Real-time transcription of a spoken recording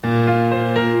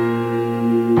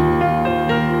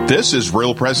This is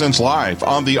Real Presence Live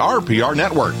on the RPR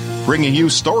Network, bringing you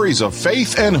stories of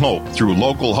faith and hope through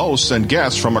local hosts and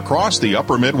guests from across the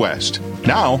upper Midwest.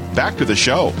 Now, back to the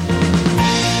show.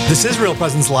 This is Real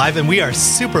Presence Live, and we are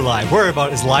super live. We're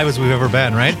about as live as we've ever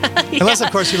been, right? Yeah. Unless,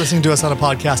 of course, you're listening to us on a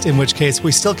podcast, in which case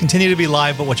we still continue to be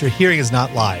live, but what you're hearing is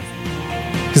not live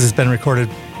because it's been recorded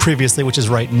previously, which is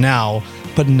right now,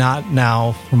 but not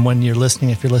now from when you're listening,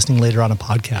 if you're listening later on a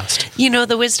podcast. You know,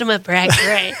 the wisdom of Brad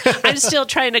Gray. I'm still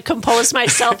trying to compose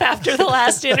myself after the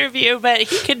last interview, but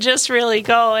he could just really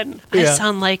go, and I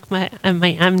sound like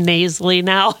I'm nasally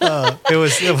now.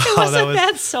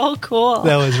 That's so cool.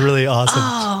 That was really awesome.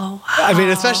 Oh, wow. I mean,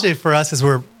 especially for us as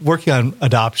we're working on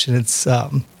adoption, it's,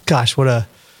 gosh, what a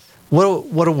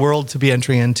world to be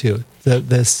entering into,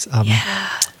 this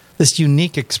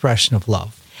unique expression of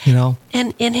love. You know,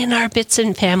 and in our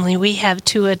Bitson family, we have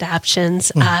 2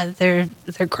 adoptions. They're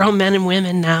grown men and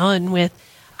women now, and with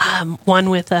one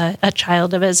with a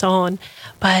child of his own,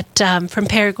 but from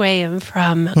Paraguay and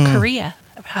from Korea,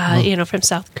 from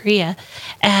South Korea,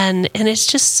 and it's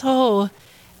just so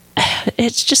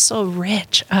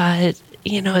rich.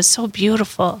 It's so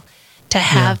beautiful to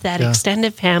have that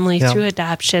extended family through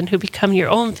adoption who become your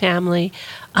own family.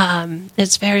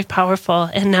 It's very powerful,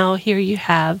 and now here you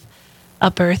have a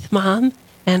birth mom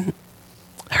and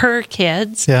her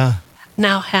kids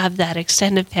now have that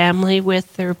extended family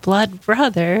with their blood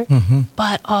brother,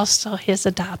 but also his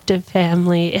adoptive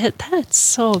family. That's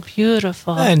so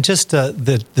beautiful. And just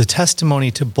the testimony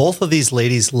to both of these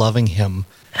ladies loving him,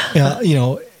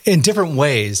 in different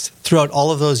ways throughout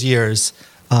all of those years.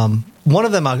 One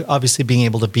of them obviously being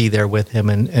able to be there with him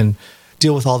and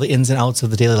deal with all the ins and outs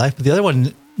of the daily life, but the other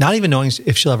one not even knowing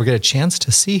if she'll ever get a chance to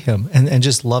see him and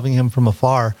just loving him from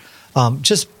afar.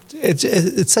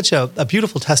 It's such a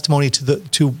beautiful testimony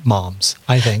to moms,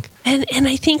 I think. And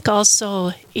I think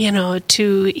also,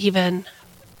 to even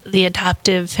the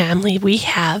adoptive family we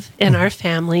have in our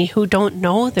family who don't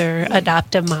know their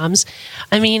adoptive moms.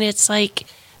 I mean, it's like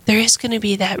there is going to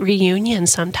be that reunion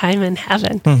sometime in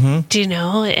heaven, do you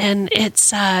know? And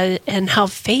it's, and how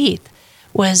faith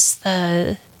was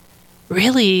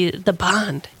really the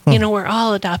bond. We're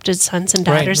all adopted sons and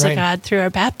daughters of God through our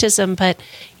baptism, but,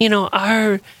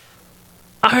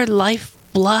 our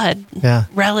lifeblood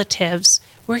relatives,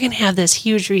 we're going to have this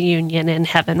huge reunion in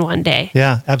heaven one day.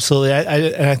 Yeah, absolutely.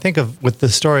 I think with the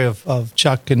story of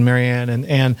Chuck and Marianne and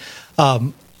Anne,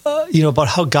 about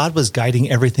how God was guiding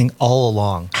everything all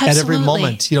along. Absolutely. At every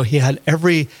moment, he had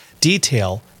every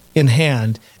detail in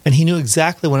hand, and he knew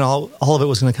exactly when all of it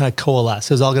was going to kind of coalesce.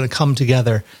 It was all going to come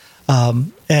together.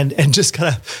 And just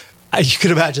kind of, you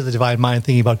could imagine the divine mind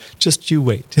thinking about, just you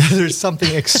wait. There's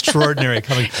something extraordinary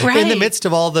coming in the midst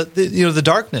of all the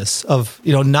darkness of,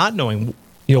 not knowing,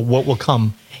 what will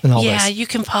come in all this. Yeah, you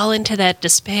can fall into that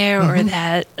despair or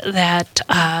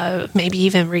that maybe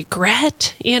even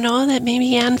regret, that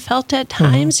maybe Anne felt at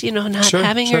times, not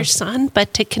having her son,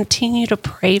 but to continue to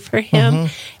pray for him.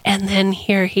 And then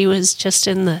here he was just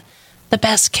in the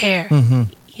best care.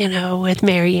 With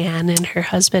Marianne and her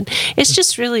husband. It's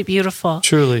just really beautiful.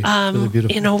 Truly, really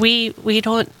beautiful. We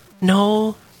don't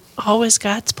know always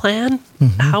God's plan,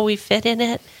 how we fit in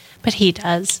it, but He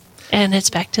does. And it's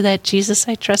back to that, Jesus,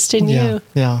 I trust in you.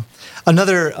 Yeah.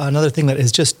 Another thing that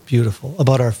is just beautiful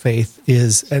about our faith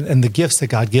is, and the gifts that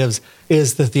God gives,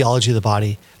 is the theology of the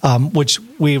body, which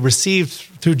we received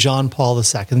through John Paul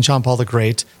II, John Paul the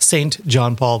Great, Saint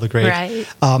John Paul the Great. Right.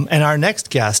 And our next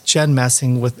guest, Jen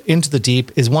Messing with Into the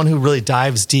Deep, is one who really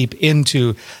dives deep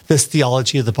into this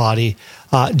theology of the body.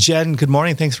 Jen, good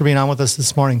morning. Thanks for being on with us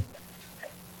this morning.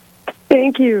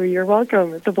 Thank you. You're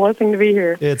welcome. It's a blessing to be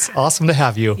here. It's awesome to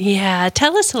have you. Yeah.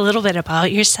 Tell us a little bit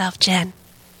about yourself, Jen.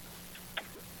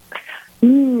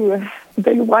 Ooh,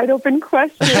 big wide open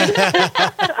question.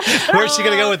 Where's she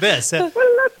going to go with this? Well,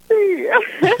 let's see.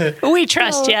 We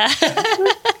trust you.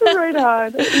 Right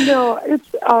on. No,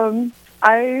 it's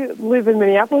I live in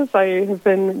Minneapolis. I have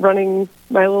been running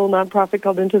my little nonprofit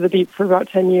called Into the Deep for about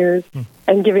 10 years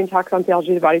and giving talks on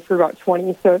theology of the body for about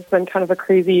 20. So it's been kind of a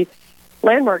crazy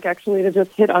landmark, actually, to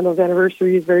just hit on those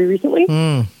anniversaries very recently.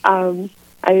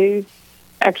 I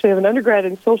actually have an undergrad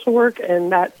in social work,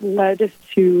 and that led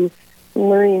to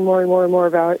learning more and more and more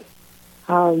about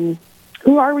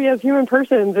who are we as human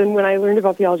persons. And when I learned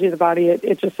about theology of the body,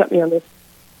 it just set me on this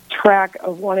track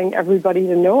of wanting everybody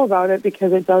to know about it,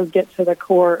 because it does get to the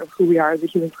core of who we are as a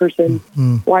human person,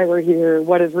 why we're here,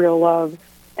 what is real love,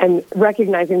 and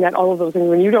recognizing that all of those things,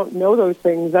 when you don't know those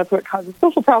things, that's what causes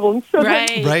social problems. So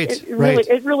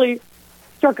it really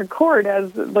struck a chord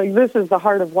as, like, this is the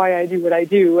heart of why I do what I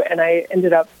do. And I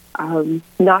ended up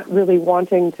not really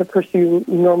wanting to pursue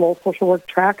normal social work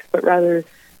tracks, but rather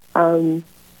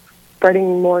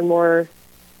spreading more and more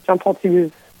John Paul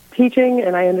II's teaching,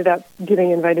 and I ended up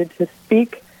getting invited to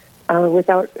speak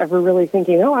without ever really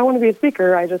thinking, I want to be a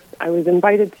speaker. I was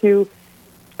invited to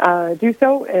do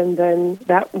so, and then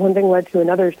that one thing led to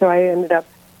another, so I ended up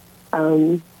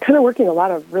kind of working a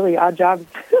lot of really odd jobs,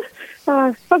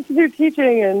 substitute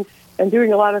teaching and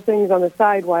doing a lot of things on the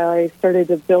side while I started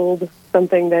to build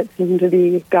something that seemed to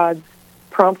be God's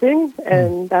prompting,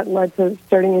 and that led to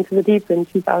starting Into the Deep in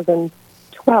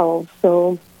 2012.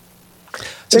 So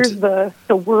there's the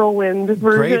whirlwind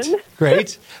version.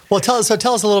 Great. Well, tell us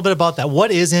a little bit about that.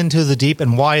 What is Into the Deep,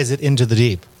 and why is it Into the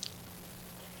Deep?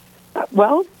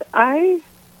 Well, let's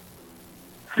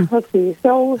see.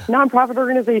 So, nonprofit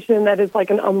organization that is like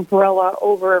an umbrella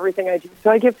over everything I do. So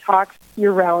I give talks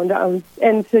year-round,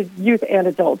 and to youth and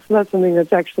adults. So that's something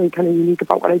that's actually kind of unique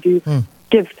about what I do.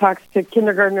 Give talks to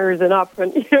kindergartners and up,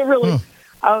 and really.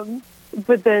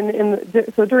 But then,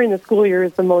 so during the school year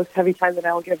is the most heavy time that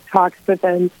I'll give talks. But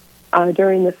then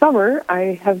during the summer,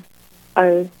 I have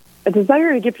a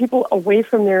desire to get people away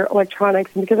from their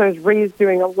electronics. And because I was raised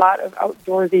doing a lot of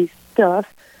outdoorsy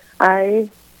stuff, I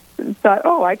thought,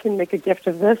 I can make a gift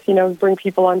of this, bring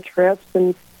people on trips.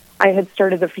 And I had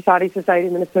started the Frassati Society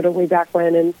in Minnesota way back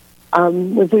when, and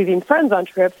was leading friends on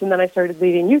trips. And then I started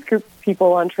leading youth group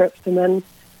people on trips. And then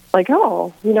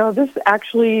this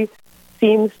actually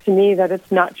seems to me that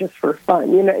it's not just for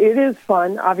fun. It is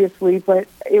fun, obviously, but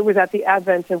it was at the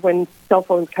advent of when cell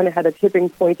phones kind of had a tipping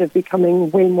point of becoming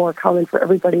way more common for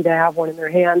everybody to have one in their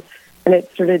hand, and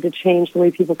it started to change the way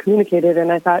people communicated.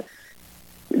 And I thought,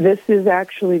 this is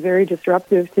actually very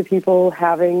disruptive to people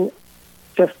having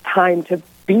just time to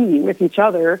be with each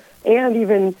other, and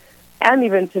even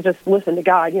to just listen to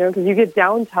God, because you get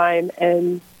downtime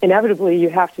and inevitably you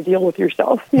have to deal with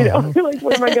yourself, You're like,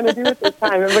 what am I going to do with this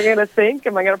time? Am I going to think?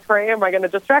 Am I going to pray? Am I going to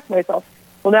distract myself?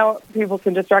 Well, now people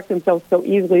can distract themselves so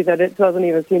easily that it doesn't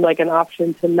even seem like an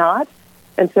option to not.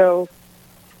 And so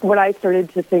what I started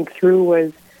to think through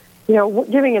was,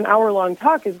 giving an hour-long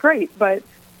talk is great, but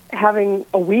having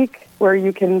a week where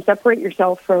you can separate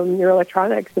yourself from your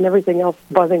electronics and everything else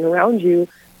buzzing around you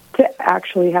to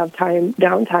actually have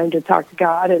downtime to talk to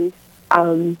God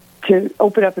and to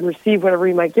open up and receive whatever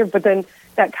He might give. But then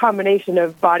that combination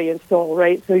of body and soul,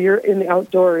 right? So you're in the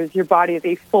outdoors, your body is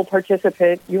a full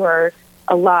participant, you are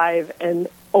alive and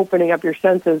opening up your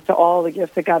senses to all the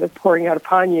gifts that God is pouring out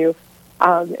upon you.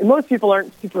 And most people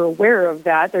aren't super aware of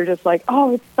that. They're just like,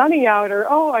 it's sunny out, or,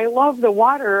 I love the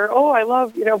water, or, I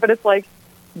love, but it's like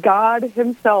God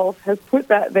Himself has put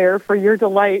that there for your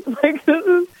delight. Like, this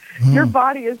is, your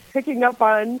body is picking up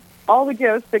on all the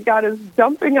gifts that God is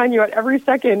dumping on you at every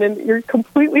second, and you're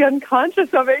completely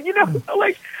unconscious of it, So,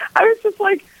 like, I was just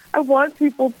like, I want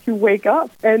people to wake up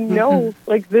and know,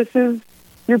 like,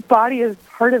 your body is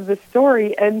part of the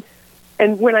story. And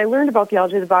when I learned about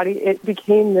theology of the body, it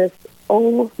became this,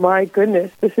 oh my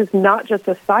goodness, this is not just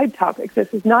a side topic.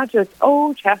 This is not just,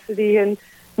 chastity and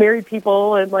married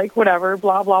people and like whatever,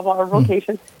 blah, blah, blah, or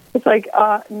vocation. It's like,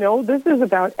 no, this is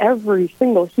about every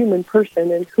single human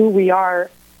person and who we are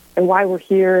and why we're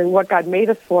here and what God made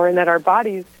us for, and that our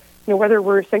bodies, whether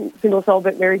we're single,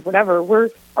 celibate, married, whatever,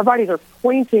 our bodies are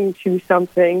pointing to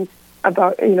something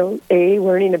about,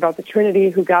 learning about the Trinity,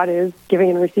 who God is, giving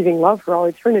and receiving love for all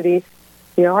eternity.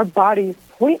 Our bodies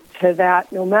point to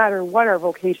that no matter what our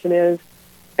vocation is.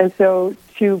 And so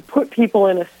to put people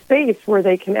in a space where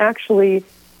they can actually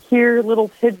hear little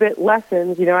tidbit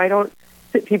lessons, I don't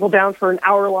sit people down for an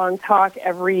hour-long talk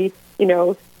every,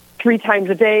 3 times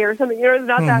a day or something. It's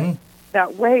not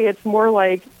that way. It's more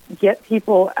like get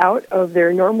people out of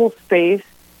their normal space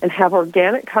and have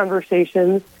organic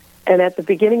conversations. And at the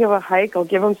beginning of a hike, I'll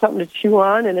give them something to chew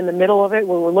on. And in the middle of it,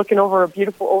 when we're looking over a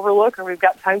beautiful overlook or we've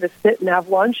got time to sit and have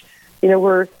lunch,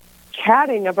 we're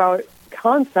chatting about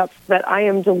concepts that I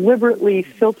am deliberately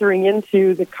filtering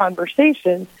into the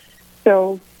conversation.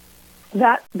 So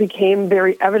that became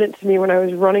very evident to me when I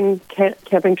was running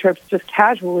camping trips just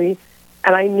casually.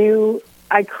 And I knew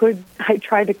I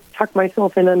tried to tuck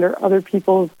myself in under other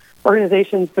people's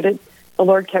organizations, but the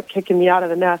Lord kept kicking me out of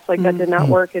the nest. Like, that did not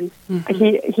work. And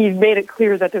he made it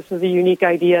clear that this was a unique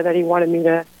idea that He wanted me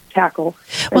to tackle.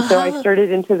 And so I started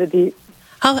Into the Deep.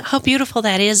 How beautiful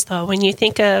that is, though, when you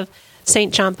think of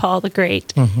St. John Paul the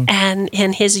Great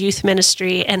and his youth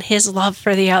ministry and his love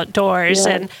for the outdoors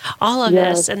and all of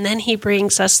this. And then he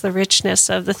brings us the richness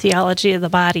of the theology of the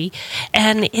body.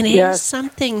 And it is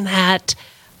something that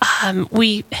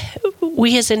we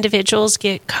as individuals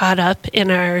get caught up in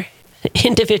our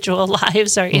individual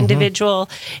lives, our individual,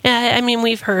 I mean,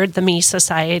 we've heard the Me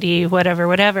Society,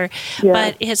 whatever,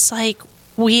 but it's like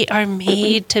we are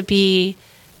made to be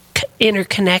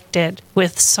interconnected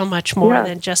with so much more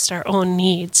than just our own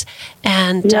needs.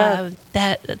 And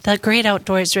that the great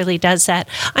outdoors really does that.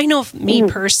 I know me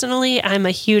personally, I'm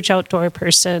a huge outdoor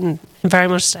person,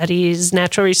 environmental studies,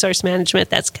 natural resource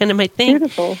management, that's kind of my thing.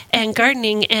 Beautiful. And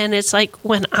gardening. And it's like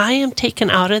when I am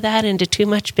taken out of that into too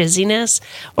much busyness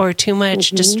or too much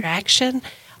distraction,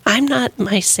 I'm not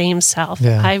my same self.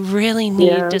 Yeah. I really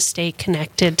need to stay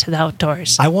connected to the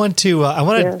outdoors. I want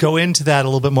to go into that a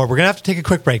little bit more. We're going to have to take a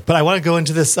quick break, but I want to go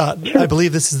into this. I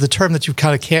believe this is the term that you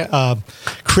kind of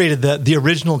created, the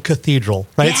original cathedral,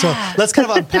 right? Yeah. So let's kind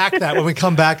of unpack that when we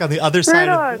come back on the other side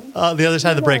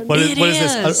of the break. What is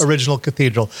this original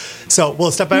cathedral? So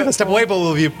we'll step away, but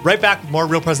we'll be right back with more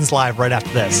Real Presence Live right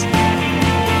after this.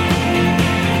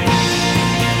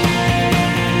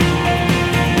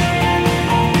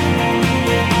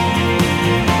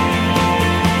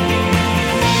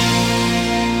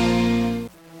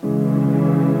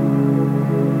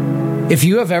 If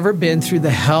you have ever been through the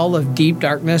hell of deep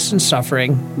darkness and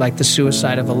suffering, like the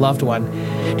suicide of a loved one,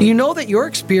 do you know that your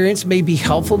experience may be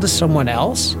helpful to someone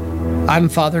else? I'm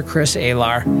Father Chris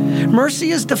Alar.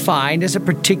 Mercy is defined as a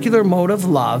particular mode of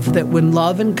love that when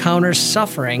love encounters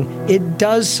suffering, it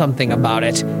does something about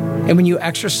it. And when you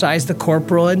exercise the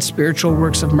corporal and spiritual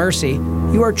works of mercy,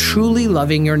 you are truly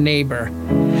loving your neighbor.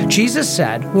 Jesus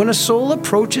said, "When a soul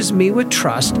approaches me with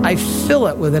trust, I fill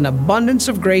it with an abundance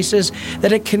of graces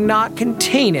that it cannot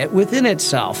contain it within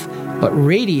itself, but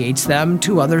radiates them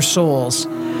to other souls."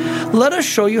 Let us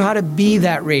show you how to be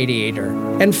that radiator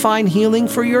and find healing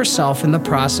for yourself in the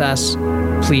process.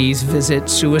 Please visit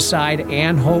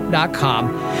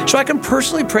suicideandhope.com so I can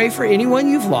personally pray for anyone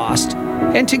you've lost,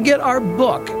 and to get our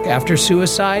book, After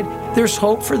Suicide, There's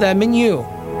Hope for Them and You,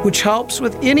 which helps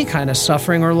with any kind of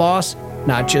suffering or loss,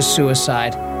 not just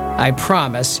suicide. I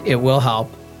promise it will help.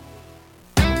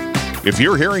 If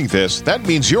you're hearing this, that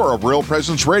means you're a Real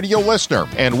Presence Radio listener,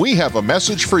 and we have a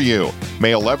message for you.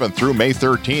 May 11th through May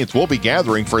 13th, we'll be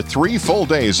gathering for 3 full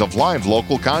days of live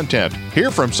local content.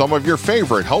 Hear from some of your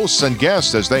favorite hosts and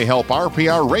guests as they help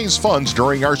RPR raise funds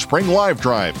during our Spring Live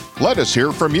Drive. Let us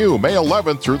hear from you May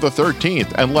 11th through the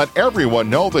 13th, and let everyone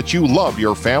know that you love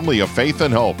your family of faith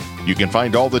and hope. You can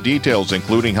find all the details,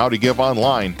 including how to give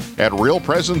online, at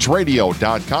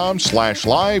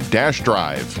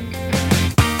realpresenceradio.com/live-drive.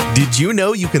 Did you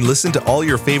know you can listen to all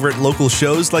your favorite local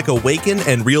shows like Awaken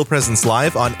and Real Presence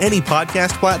Live on any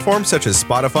podcast platform such as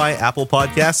Spotify, Apple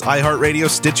Podcasts, iHeartRadio,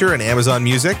 Stitcher, and Amazon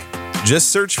Music? Just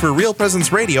search for Real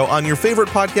Presence Radio on your favorite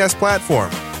podcast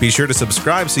platform. Be sure to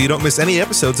subscribe so you don't miss any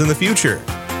episodes in the future.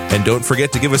 And don't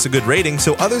forget to give us a good rating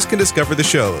so others can discover the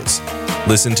shows.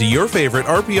 Listen to your favorite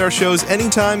RPR shows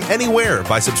anytime, anywhere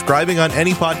by subscribing on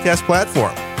any podcast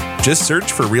platform. Just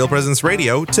search for Real Presence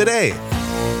Radio today.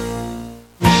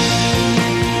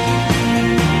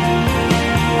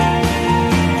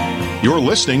 You're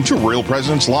listening to Real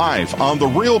Presence Live on the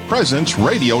Real Presence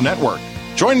Radio Network.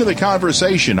 Join in the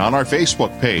conversation on our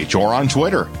Facebook page or on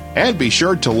Twitter. And be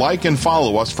sure to like and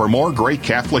follow us for more great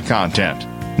Catholic content.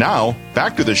 Now,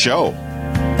 back to the show.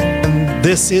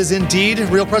 This is indeed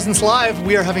Real Presence Live.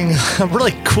 We are having a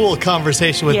really cool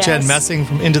conversation with Jen Messing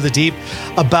from Into the Deep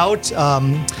about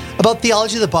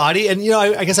theology of the body. And, you know,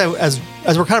 I guess as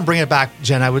we're kind of bringing it back,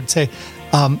 Jen, I would say,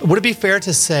 would it be fair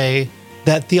to say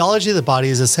that theology of the body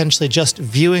is essentially just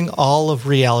viewing all of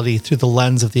reality through the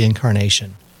lens of the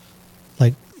incarnation?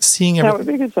 Like seeing everything. That would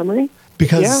be a good summary.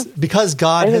 Because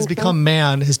God has become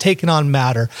man, has taken on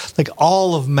matter, like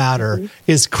all of matter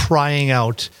is crying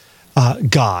out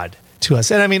God to us.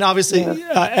 And I mean, obviously,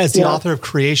 as the author of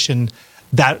creation,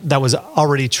 that was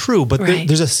already true, but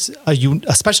there's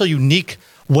a special, unique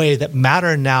way that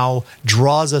matter now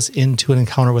draws us into an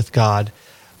encounter with God.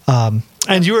 And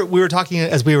we were talking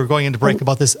as we were going into break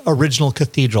about this original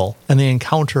cathedral and the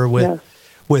encounter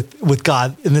with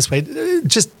God in this way.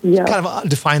 Just kind of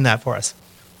define that for us.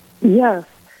 Yes.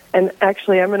 And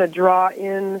actually, I'm going to draw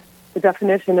in the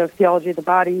definition of theology of the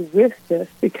body with this,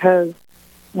 because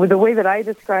with the way that I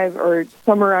describe or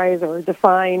summarize or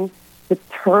define the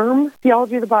term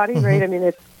theology of the body, right? I mean,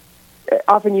 it's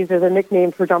often used as a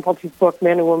nickname for John Paul II's book,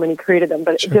 Man and Woman, He Created Them.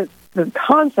 But the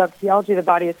concept, theology of the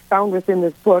body, is found within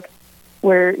this book,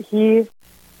 where he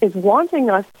is wanting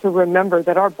us to remember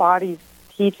that our bodies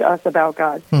teach us about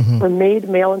God. We're made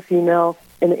male and female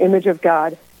in the image of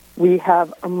God. We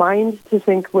have a mind to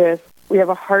think with, we have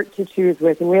a heart to choose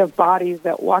with, and we have bodies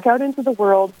that walk out into the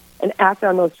world and act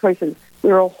on those choices.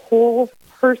 We're a whole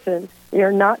person. We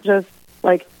are not just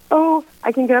like oh,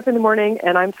 I can get up in the morning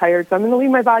and I'm tired, so I'm going to leave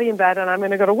my body in bed and I'm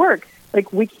going to go to work.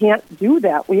 Like, we can't do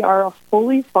that. We are a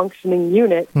fully functioning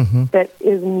unit that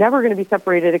is never going to be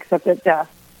separated except at death.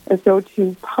 And so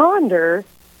to ponder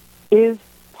is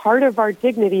part of our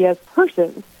dignity as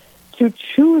persons. To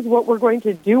choose what we're going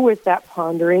to do with that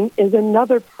pondering is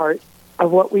another part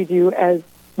of what we do as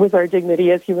with our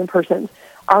dignity as human persons.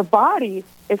 Our body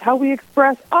is how we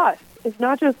express us. It's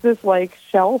not just this like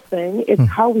shell thing. It's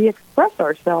how we express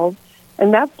ourselves.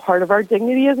 And that's part of our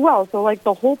dignity as well. So like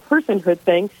the whole personhood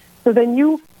thing. So then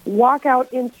you walk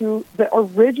out into the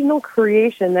original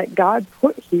creation that God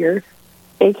put here,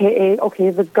 AKA, okay,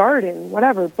 the garden,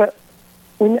 whatever. But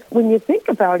when you think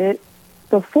about it,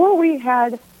 before we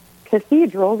had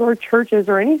cathedrals or churches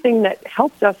or anything that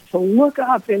helped us to look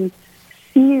up and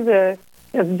see the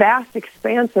vast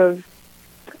expanse of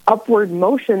upward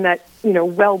motion that,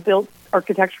 well-built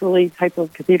architecturally type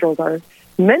of cathedrals are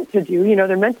meant to do.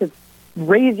 They're meant to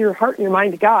raise your heart and your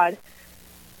mind to God.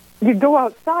 You go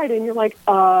outside and you're like,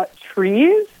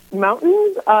 trees,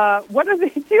 mountains, what are they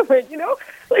doing?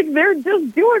 Like they're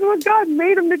just doing what God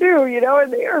made them to do,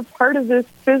 and they are part of this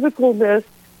physicalness,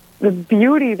 the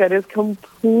beauty that is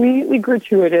completely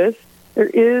gratuitous. There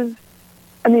is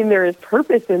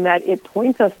purpose in that. It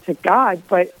points us to God,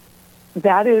 but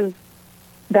that is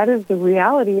the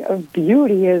reality of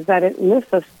beauty, is that it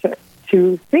lifts us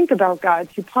to think about God,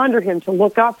 to ponder Him, to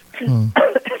look up,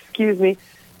 excuse me,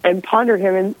 and ponder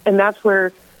Him. And that's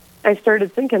where I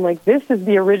started thinking, like, this is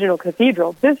the original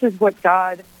cathedral. This is what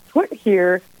God put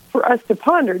here for us to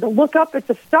ponder, to look up at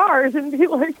the stars and be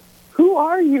like, who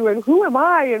are you and who am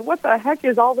I and what the heck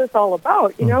is all this all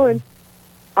about, And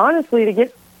honestly, to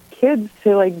get kids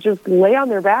to like just lay on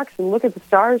their backs and look at the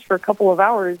stars for a couple of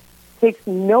hours takes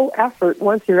no effort.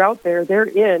 Once you're out there, they're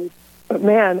in. But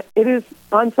man, it is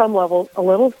on some level a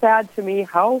little sad to me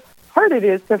how hard it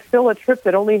is to fill a trip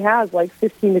that only has like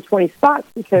 15 to 20 spots,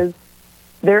 because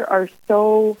there's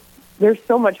so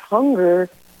much hunger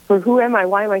for who am I,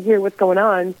 why am I here, what's going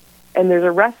on, and there's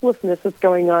a restlessness that's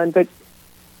going on. But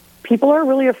people are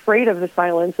really afraid of the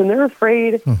silence, and they're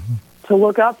afraid to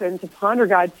look up and to ponder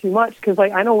God too much. Because,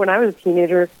 like, I know when I was a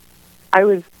teenager, I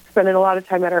was spending a lot of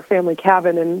time at our family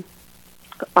cabin, and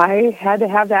I had to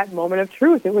have that moment of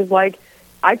truth. It was like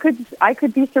I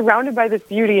could be surrounded by this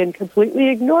beauty and completely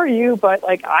ignore you, but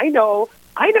like I know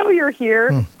you're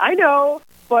here. I know,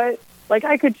 but like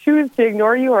I could choose to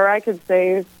ignore you, or I could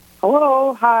say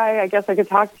hello, hi. I guess I could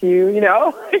talk to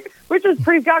you. Which is,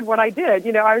 praise God, what I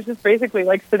did. I was just basically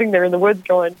like sitting there in the woods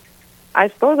going, I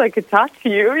suppose I could talk to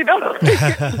you,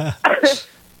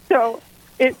 So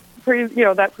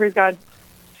that, praise God,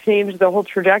 changed the whole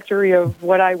trajectory of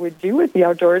what I would do with the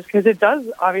outdoors, because it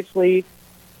does, obviously,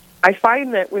 I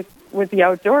find that with the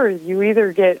outdoors, you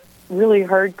either get really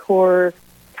hardcore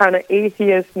kind of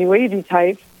atheist, new agey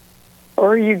types,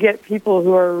 or you get people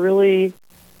who are really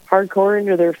hardcore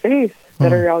into their faith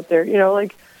that are out there,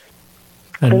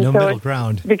 And no middle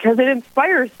ground. Because it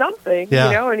inspires something,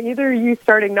 and either you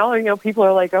start acknowledging, people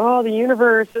are like, oh, the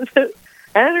universe is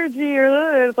energy,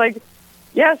 or it's like,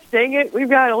 yes, dang it, we've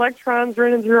got electrons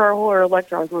running through our whole, or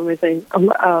electrons, what am I saying?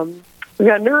 We've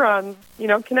got neurons,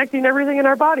 connecting everything in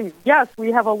our bodies. Yes,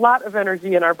 we have a lot of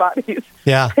energy in our bodies.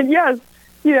 Yeah. And yes,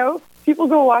 people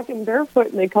go walking barefoot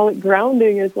and they call it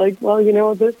grounding. It's like, well,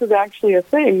 this is actually a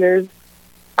thing. There's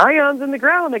ions in the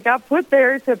ground that got put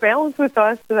there to balance with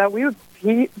us so that we would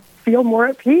feel more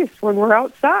at peace when we're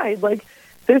outside. Like,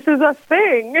 this is a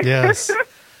thing. Yes.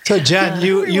 So, Jen,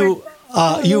 you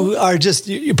are just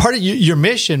part of your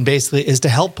mission basically is to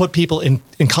help put people in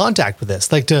contact with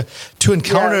this, like to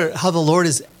encounter how the Lord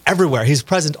is everywhere. He's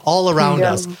present all around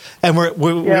us, and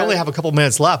we only have a couple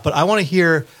minutes left. But I want to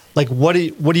hear, like, what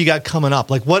do you got coming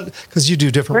up? Like, what, because you do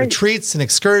different retreats and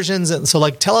excursions, and so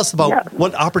like tell us about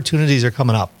what opportunities are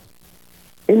coming up.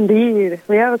 Indeed,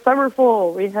 we have a summer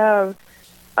full. We have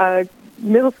a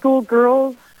middle school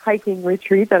girls hiking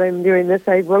retreat that I'm doing this.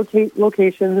 I rotate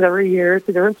locations every year to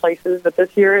different places, but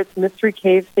this year it's Mystery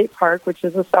Cave State Park, which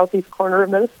is the southeast corner of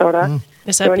Minnesota.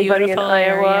 It's so a anybody beautiful in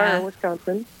Iowa area. or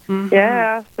Wisconsin.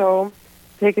 Yeah, so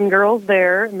taking girls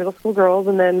there, middle school girls,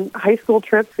 and then high school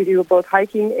trips. We do both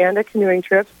hiking and a canoeing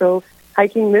trip. So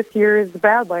hiking this year is the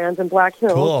Badlands in Black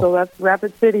Hills, so that's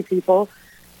Rapid City people.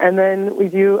 And then we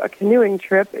do a canoeing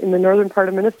trip in the northern part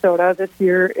of Minnesota. This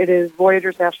year it is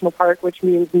Voyageurs National Park, which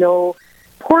means no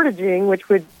portaging, which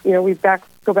would, we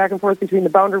go back and forth between the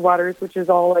Boundary Waters, which is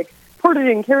all like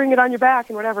portaging, carrying it on your back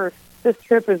and whatever. This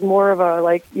trip is more of a,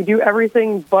 like, you do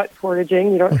everything but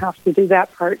portaging. You don't have to do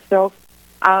that part. So,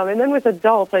 and then with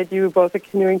adults, I do both a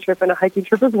canoeing trip and a hiking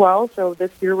trip as well. So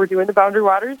this year we're doing the Boundary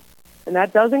Waters. and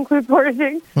that does include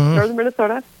foraging, northern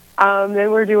Minnesota.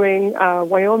 Then we're doing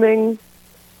Wyoming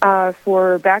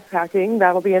for backpacking.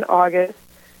 That'll be in August,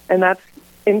 and that's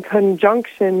in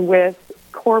conjunction with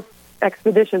Corp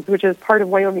Expeditions, which is part of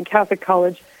Wyoming Catholic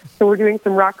College. So we're doing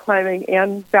some rock climbing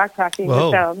and backpacking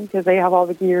with them because they have all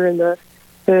the gear and the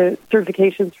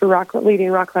certifications for leading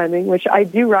rock climbing, which I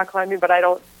do rock climbing, but I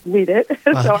don't lead it.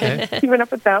 So I'm keeping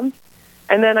up with them.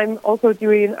 And then I'm also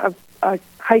doing a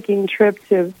hiking trip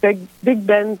to Big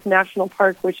Bend National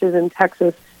Park, which is in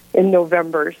Texas, in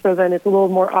November. So then it's a little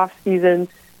more off-season,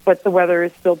 but the weather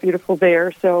is still beautiful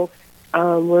there. So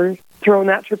we're throwing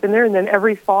that trip in there. And then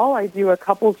every fall I do a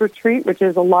couples retreat, which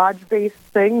is a lodge-based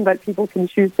thing, but people can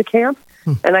choose to camp.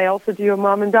 And I also do a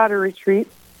mom and daughter retreat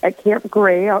at Camp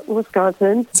Gray out in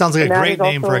Wisconsin. Sounds like a great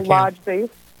name for a camp.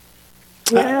 Lodge-based.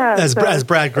 Yeah. As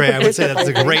Brad Gray, I would say that's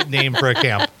a great name for a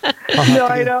camp. No,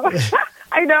 I know.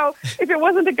 I know. If it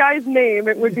wasn't a guy's name,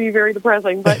 it would be very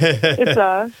depressing. But it's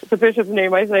a bishop's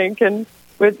name, I think. And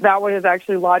that one is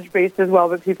actually lodge-based as well,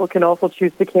 but people can also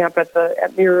choose to camp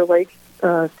at Mirror Lake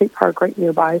State Park right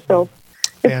nearby. So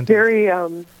it's very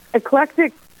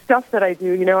eclectic stuff that I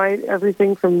do. You know,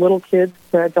 everything from little kids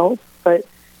to adults. But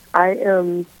I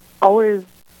am always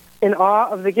in awe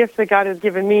of the gift that God has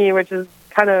given me, which is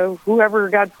kind of whoever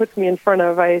God puts me in front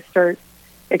of, I start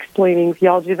explaining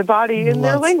theology of the body in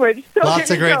their language. So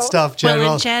lots of great stuff, Jen.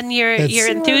 Well, Jen, your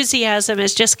enthusiasm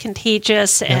is just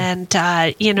contagious, and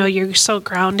you're so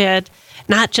grounded,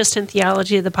 not just in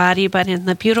theology of the body, but in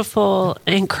the beautiful,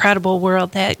 incredible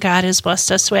world that God has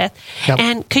blessed us with. Yep.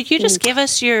 And could you just give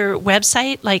us your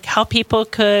website, like how people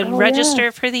could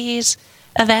register for these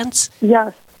events?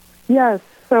 Yes.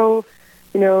 So,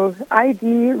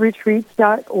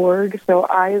 idretreats.org. So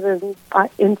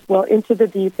Into the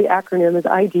Deep, the acronym is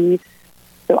ID.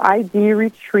 So ID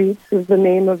Retreats is the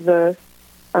name of the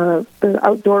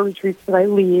outdoor retreats that I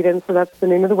lead, and so that's the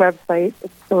name of the website.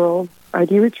 It's plural,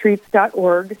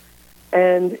 idretreats.org.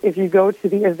 And if you go to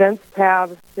the events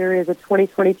tab, there is a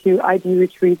 2022 ID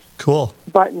Retreats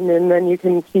button, and then you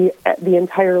can see the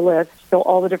entire list. So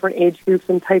all the different age groups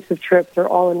and types of trips are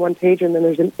all in one page, and then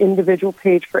there's an individual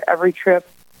page for every trip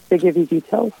to give you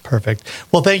details. Perfect.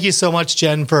 Well, thank you so much,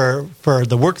 Jen, for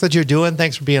the work that you're doing.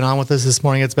 Thanks for being on with us this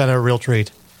morning. It's been a real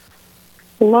treat.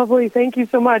 Lovely. Thank you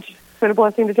so much. It's been a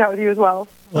blessing to chat with you as well.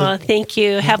 Well, thank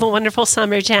you. Have a wonderful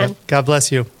summer, Jen. God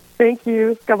bless you. Thank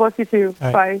you. God bless you too.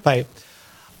 Right. Bye.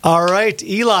 All right,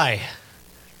 Eli.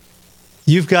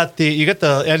 You got the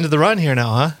end of the run here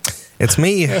now, huh? It's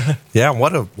me. Yeah,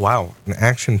 an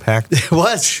action-packed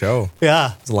show.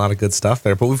 Yeah. There's a lot of good stuff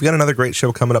there. But we've got another great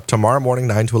show coming up tomorrow morning,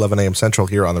 9 to 11 a.m. Central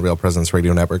here on the Real Presence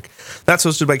Radio Network. That's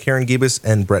hosted by Karen Gibas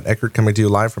and Brett Eckert, coming to you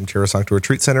live from Tierra Sancta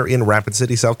Retreat Center in Rapid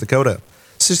City, South Dakota.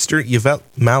 Sister Yvette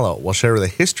Mallow will share the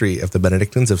history of the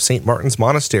Benedictines of St. Martin's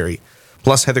Monastery.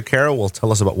 Plus, Heather Carroll will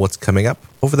tell us about what's coming up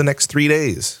over the next 3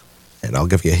 days. And I'll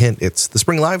give you a hint. It's the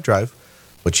Spring Live Drive,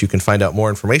 which you can find out more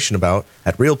information about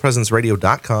at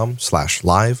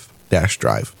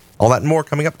realpresenceradio.com/live-drive. All that and more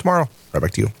coming up tomorrow. Right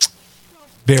back to you.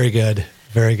 Very good.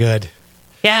 Very good.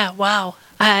 Yeah, wow.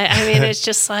 I mean, it's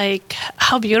just like,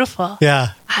 how beautiful.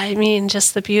 Yeah. I mean,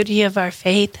 just the beauty of our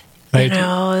faith. Right.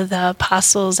 The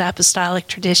apostles' apostolic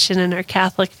tradition and our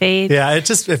Catholic faith. Yeah, it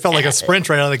felt like a sprint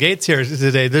right out of the gates here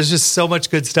today. There's just so much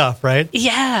good stuff, right?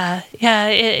 Yeah.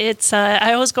 It's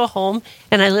I always go home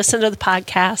and I listen to the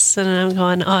podcasts and I'm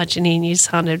going, oh, Janine, you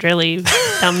sounded really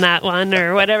dumb that one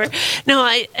or whatever. No,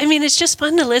 I mean, it's just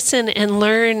fun to listen and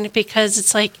learn because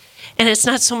it's like, and it's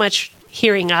not so much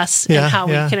hearing us and how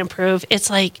we can improve. It's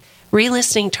like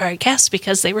re-listening to our guests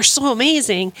because they were so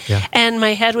amazing. Yeah. And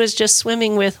my head was just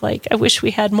swimming with like, I wish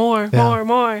we had more.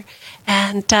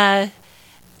 And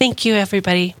thank you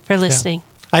everybody for listening.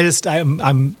 Yeah.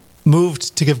 I'm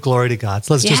moved to give glory to God.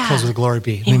 So let's just close with glory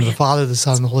be. In the name of the Father, the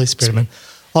Son, and the Holy Spirit. Amen.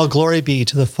 All glory be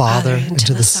to the Father, and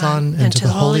to the Son, and to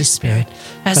the Holy Spirit,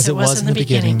 as it was in the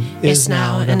beginning, is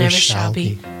now, and ever shall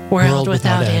be, world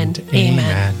without end.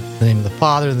 Amen. In the name of the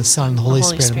Father, and the Son, and the Holy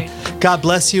Spirit. God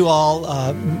bless you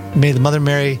all. May the Mother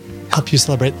Mary help you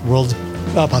celebrate the World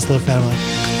Apostolic Family.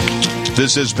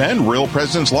 This has been Real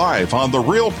Presence Live on the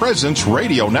Real Presence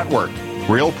Radio Network.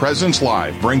 Real Presence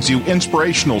Live brings you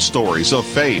inspirational stories of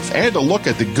faith and a look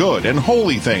at the good and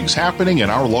holy things happening in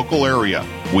our local area.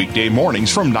 Weekday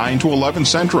mornings from 9 to 11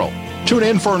 Central. Tune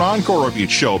in for an encore of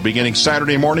each show beginning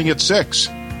Saturday morning at 6.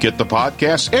 Get the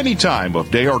podcast any time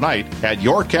of day or night at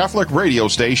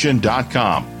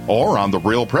yourcatholicradiostation.com or on the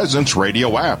Real Presence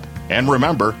Radio app. And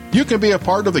remember, you can be a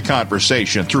part of the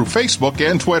conversation through Facebook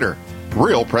and Twitter.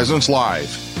 Real Presence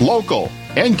Live. Local,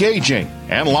 engaging,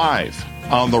 and live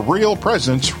on the Real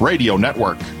Presence Radio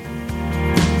Network.